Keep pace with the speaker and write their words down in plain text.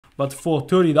but for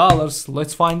 $30,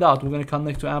 let's find out. We're gonna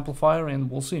connect to amplifier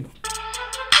and we'll see.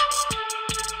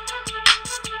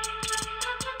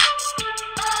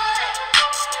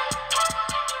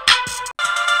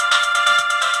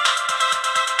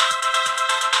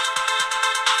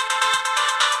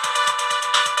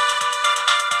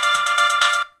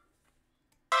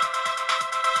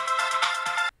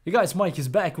 Hey guys, Mike is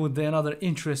back with another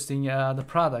interesting the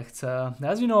product.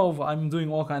 As you know, I'm doing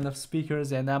all kind of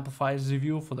speakers and amplifiers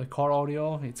review for the car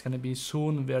audio. It's gonna be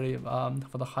soon, very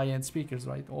for the high-end speakers,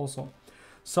 right? Also,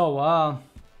 so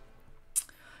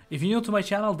if you're new to my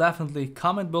channel, definitely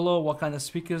comment below what kind of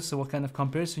speakers, what kind of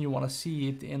comparison you want to see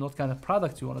it, and what kind of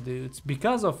product you want to do. It's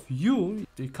because of you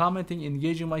commenting,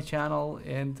 engaging my channel,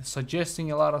 and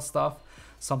suggesting a lot of stuff.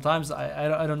 Sometimes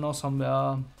I don't know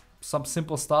some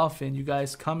simple stuff, and you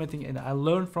guys commenting, and I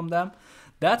learn from them.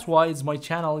 That's why it's my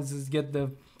channel is get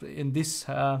the in this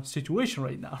situation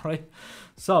right now, right?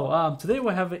 So today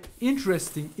we have an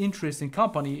interesting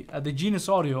company, the Genius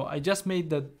Audio. I just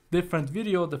made the different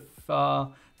video, the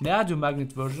Nadio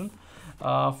magnet version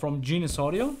from Genius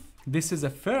Audio. This is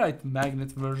a ferrite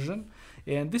magnet version,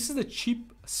 and this is a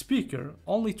cheap speaker,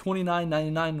 only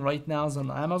 $29.99 right now is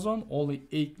on Amazon, only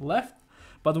 8 left.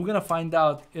 But we're gonna find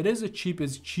out it is a cheap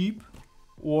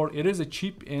or it is a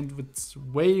cheap and it's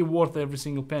way worth every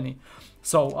single penny.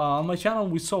 So on my channel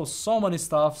we saw so many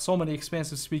stuff, so many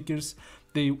expensive speakers.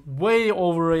 They way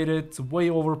overrated, way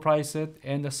overpriced,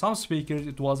 and some speakers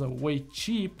it was a way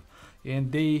cheap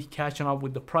and they catching up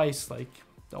with the price, like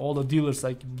all the dealers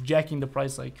like jacking the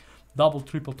price like double,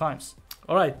 triple times.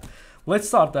 All right. Let's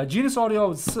start. Genius Audio,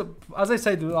 as I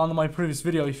said on my previous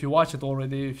video, if you watch it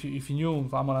already, if you knew,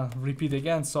 I'm gonna repeat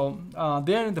again. So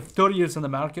they're in the 30 years in the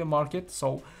market.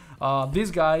 So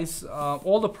these guys,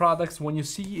 all the products, when you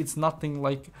see, it's nothing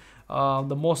like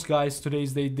the most guys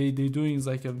today's they doing is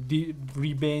like a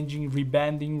rebanding,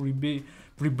 rebranding,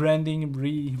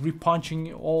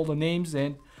 repunching all the names,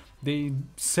 and they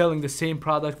selling the same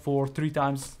product for 3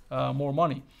 times more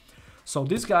money. So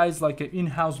this guy is like an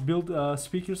in-house built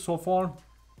speaker so far,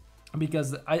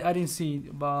 because I didn't see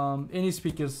any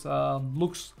speakers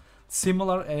looks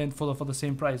similar and for the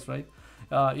same price, right?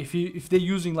 If they're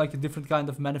using like a different kind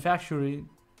of manufacturing,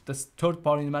 that's third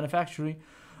party manufacturing,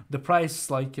 the price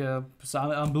like is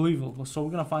unbelievable. So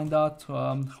we're gonna find out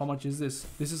how much is this.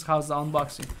 This is how's the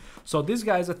unboxing. So this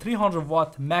guy is a 300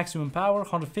 watt maximum power,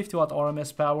 150 watt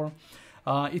RMS power.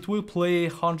 It will play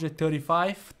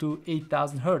 135 to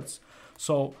 8,000 hertz.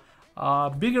 So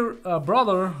bigger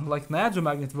brother like Nadio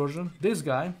magnet version, this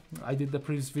guy, I did the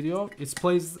previous video, it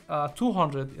plays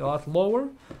 200, a lot lower,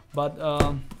 but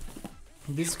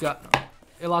this guy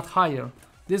a lot higher.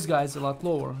 This guy is a lot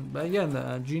lower. But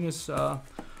again, Genius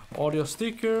audio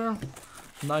sticker,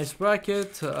 nice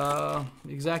bracket,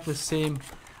 exactly same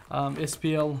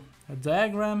SPL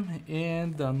diagram,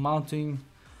 and mounting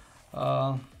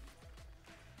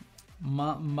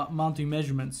mounting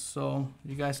measurements, so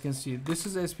you guys can see this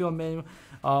is SPL menu,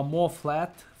 more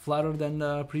flatter than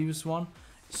the previous one.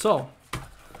 So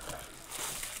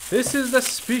this is the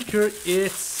speaker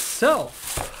itself.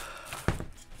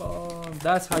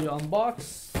 That's how you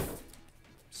unbox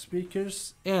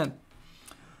speakers. And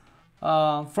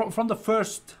from the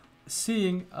first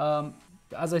seeing,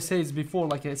 as I said before,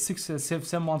 like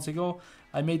 6-7 months ago,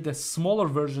 I made the smaller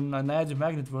version, a Nadio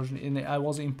magnet version, and I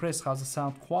was impressed how the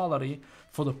sound quality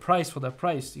for the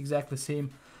price, exactly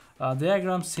same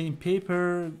diagram, same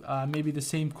paper, maybe the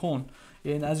same cone.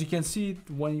 And as you can see,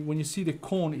 when you see the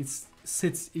cone, it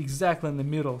sits exactly in the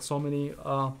middle. So many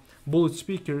bullet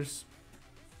speakers,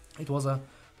 it was a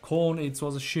cone, it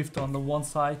was a shift on the one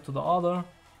side to the other.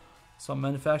 Some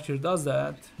manufacturer does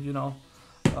that, you know,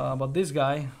 but this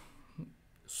guy,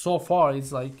 so far,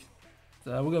 it's like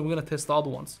we're gonna test the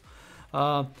other ones.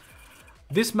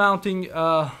 This mounting,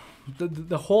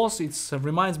 the holes, it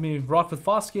reminds me of Rockford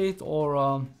Fosgate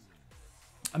or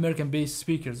American-based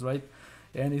speakers, right?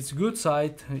 And it's good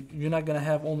side. You're not gonna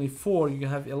have only 4. You can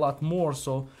have a lot more,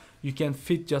 so you can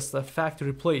fit just a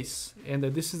factory place. And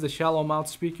this is the shallow mount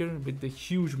speaker with the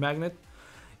huge magnet,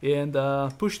 and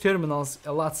push terminals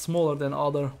a lot smaller than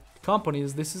other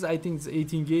companies. This is, I think, it's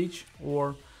 18 gauge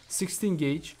or 16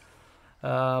 gauge.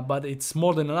 But it's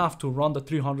more than enough to run the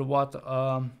 300 watt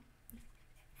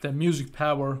the music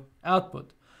power output.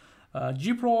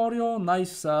 GPRO audio,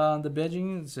 nice, the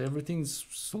badging, everything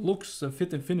looks,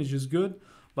 fit and finish is good,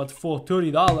 but for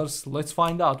 $30, let's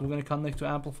find out. We're gonna connect to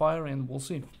amplifier and we'll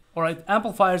see. All right,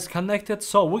 amplifier is connected,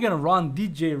 so we're gonna run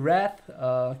DJ Rath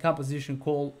composition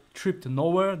called Trip to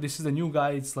Nowhere. This is the new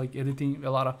guy. It's like editing a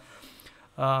lot of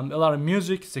a lot of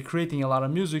music. He's creating a lot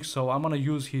of music, so I'm gonna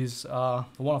use his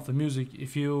one of the music.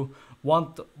 If you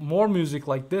want more music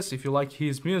like this, if you like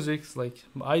his music, like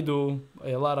I do,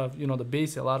 a lot of, you know, the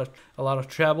bass, a lot of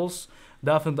trebles,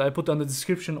 definitely I put on the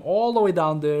description all the way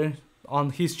down there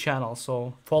on his channel.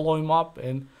 So follow him up,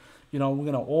 and you know, we're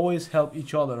gonna always help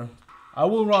each other. I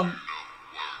will run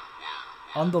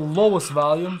on the lowest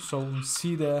volume so we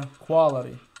see the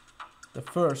quality. The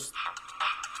first.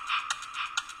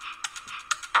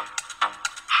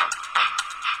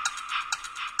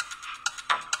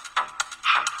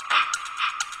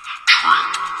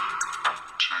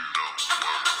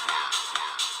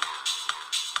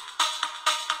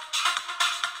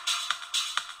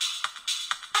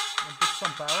 And put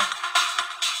some power.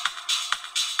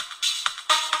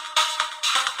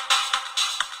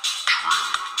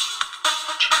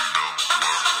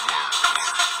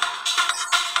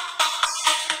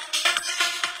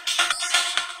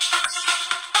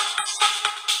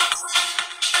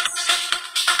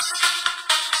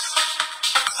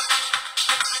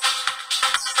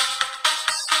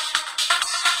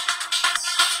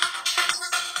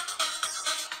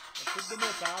 Put the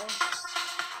more power.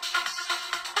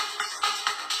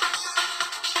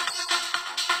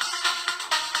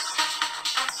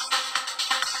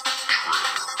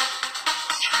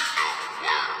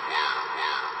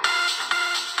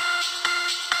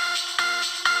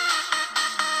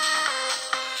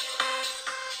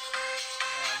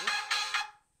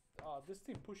 This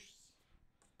thing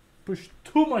push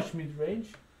too much mid range,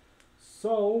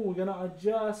 so we're gonna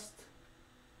adjust.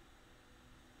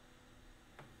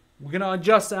 We're gonna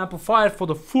adjust the amplifier for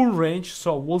the full range,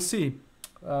 so we'll see.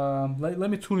 Let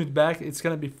me tune it back. It's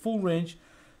gonna be full range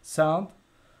sound,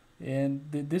 and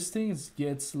this thing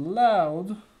gets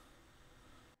loud.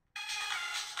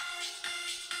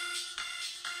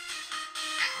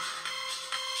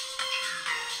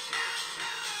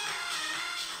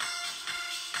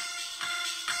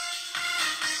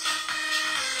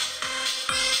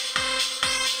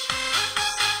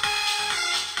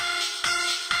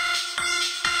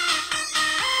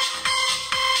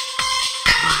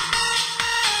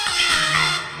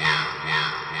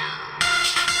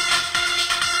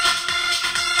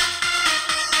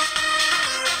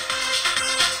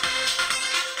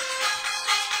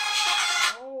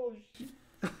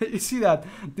 You see that?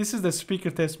 This is the speaker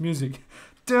test music.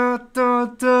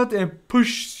 And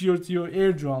push your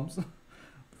eardrums.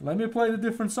 Let me play the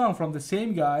different song from the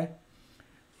same guy.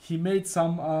 He made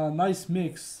some nice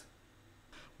mix.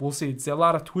 We'll see. It's a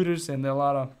lot of tweeters and a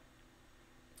lot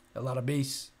of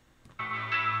bass.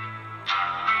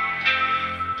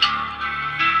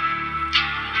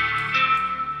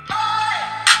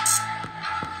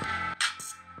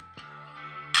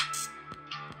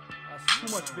 That's too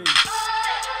much bass.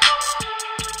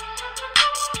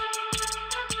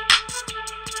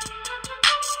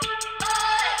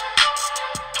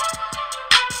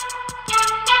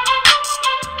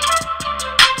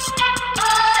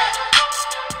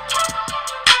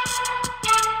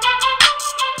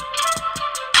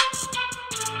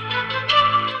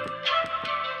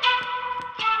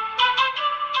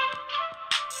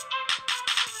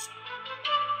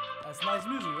 That's nice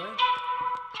music, right?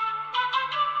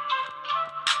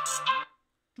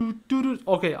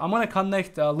 Okay, I'm gonna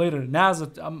connect later. Now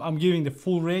that I'm giving the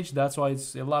full range, that's why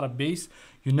it's a lot of bass.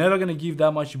 You're never gonna give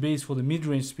that much bass for the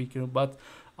mid-range speaker, but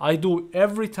I do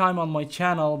every time on my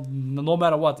channel, no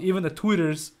matter what. Even the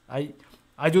tweeters,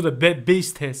 I do the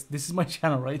bass test. This is my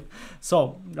channel, right?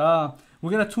 So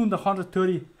we're gonna tune the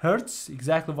 130 hertz,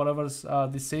 exactly whatever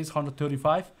this says,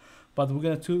 135. But we're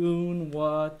gonna tune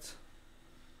what?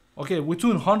 Okay, we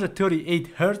tune 138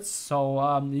 hertz,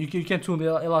 so you can tune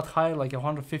a lot higher, like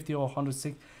 150 or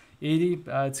 180.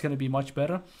 It's gonna be much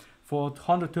better. For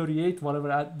 138,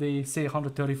 whatever they say,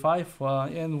 135,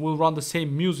 and we'll run the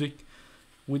same music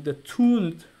with the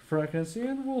tuned frequency,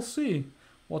 and we'll see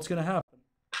what's gonna happen.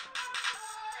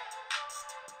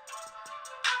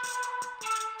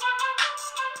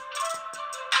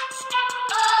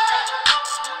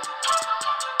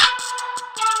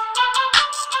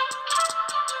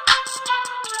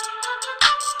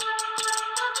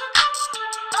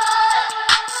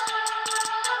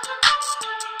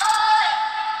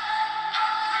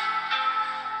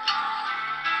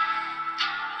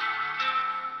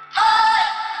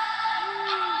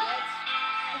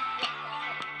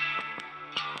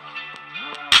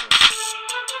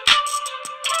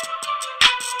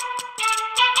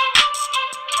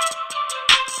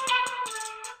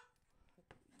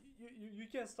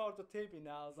 You can start the taping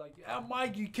now. It's like, yeah,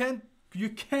 Mike, you can't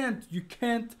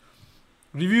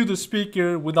review the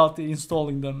speaker without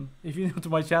installing them. If you're new to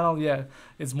my channel, yeah,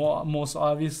 it's most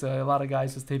obvious. A lot of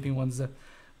guys is taping ones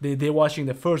they're watching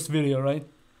the first video, right?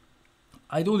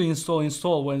 I do the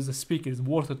install when the speaker is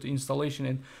worth it to installation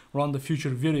and run the future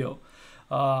video.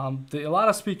 A lot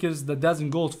of speakers that doesn't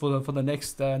go for the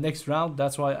next round.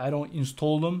 That's why I don't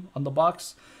install them on the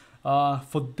box.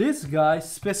 For this guy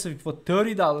specific for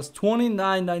 $30,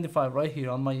 $29.95 right here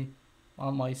on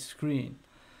my screen.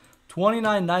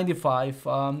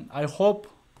 $29.95. I hope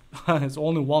there's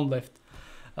only one left.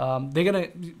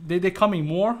 They're coming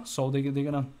more, so they're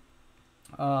gonna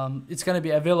it's gonna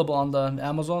be available on the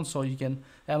Amazon, so you can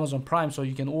Amazon Prime, so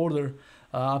you can order.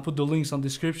 I'll put the links on the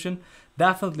description.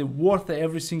 Definitely worth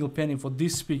every single penny for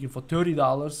this speaker for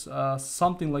 $30.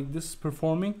 Something like this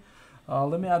performing.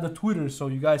 Let me add the Twitter so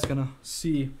you guys gonna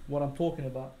see what I'm talking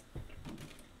about.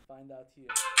 Find out here.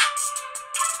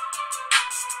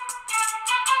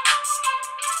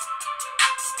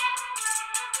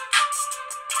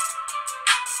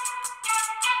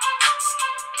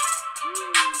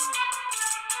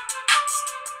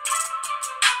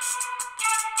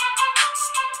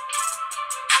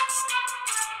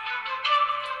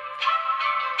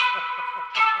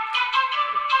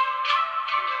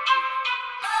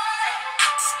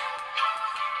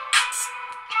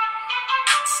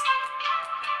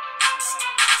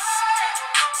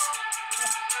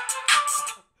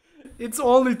 It's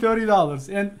only $30,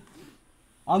 and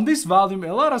on this volume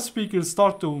a lot of speakers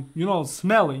start to, you know,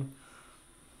 smelling.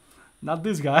 Not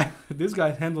this guy. This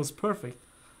guy handles perfect.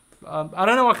 I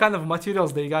don't know what kind of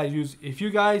materials they guys use. If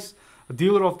you guys a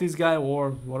dealer of this guy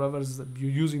or whatever you're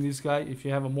using this guy, if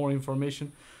you have more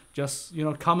information, just, you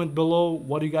know, comment below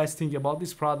what do you guys think about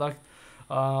this product,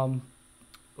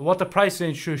 what the price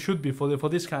range should be for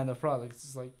this kind of product.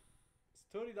 It's like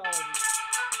 $30.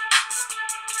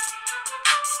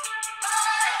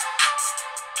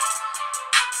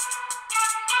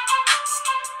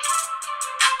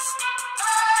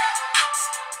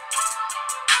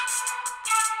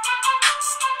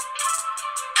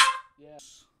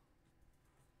 Yes.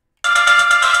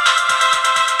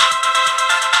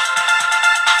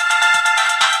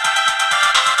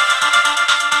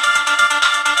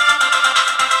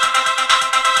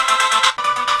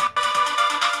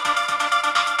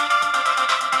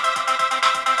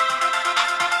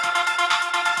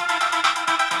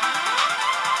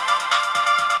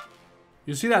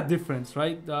 You see that difference,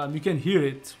 right? You can hear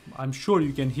it. I'm sure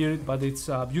you can hear it, but it's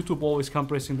YouTube always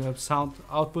compressing the sound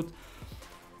output.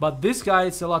 But this guy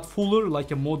is a lot fuller, like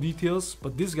more details.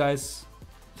 But this guy's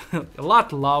a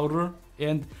lot louder,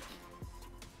 and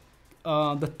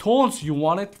the tones you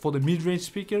want it for the mid-range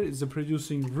speaker is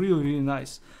producing really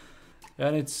nice.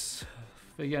 And it's,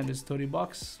 again, it's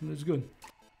 $30. It's good.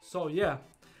 So yeah,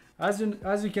 as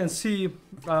you can see,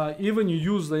 even you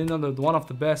use one of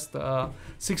the best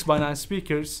 6x9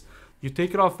 speakers, you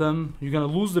take it off them, you're gonna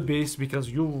lose the bass because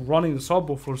you're running the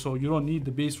subwoofer, so you don't need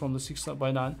the bass from the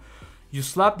 6x9. You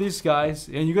slap these guys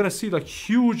and you're gonna see like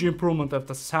huge improvement of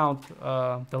the sound,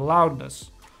 the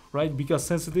loudness, right? Because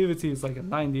sensitivity is like a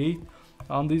 98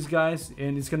 on these guys,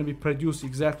 and it's gonna be produced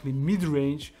exactly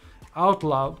mid-range, out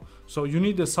loud. So you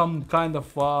need some kind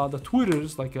of the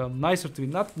tweeters, like a nicer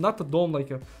tweeter, not the dome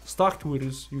like a stock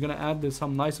tweeters. You're gonna add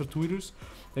some nicer tweeters,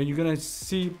 and you're gonna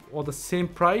see all the same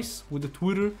price with the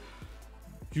tweeter.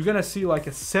 You're gonna see like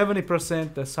a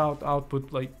 70% the sound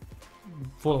output, like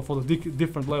for the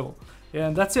different level.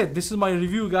 And that's it. This is my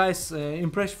review, guys.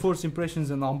 First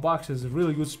impressions and unboxes. A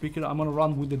really good speaker. I'm gonna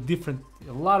run with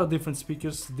a lot of different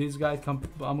speakers. These guys, I'm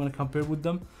gonna compare with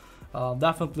them.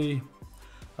 Definitely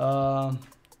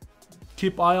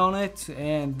keep eye on it.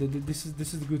 And this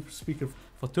is a good speaker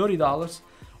for $30.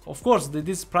 Of course,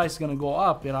 this price is gonna go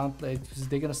up around.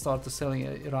 They're gonna start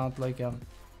selling around like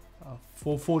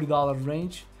 $40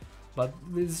 range. But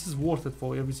this is worth it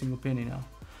for every single penny now.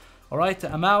 Alright,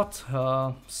 I'm out.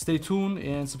 Stay tuned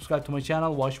and subscribe to my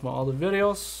channel. Watch my other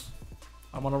videos.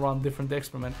 I'm gonna run different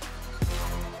experiments.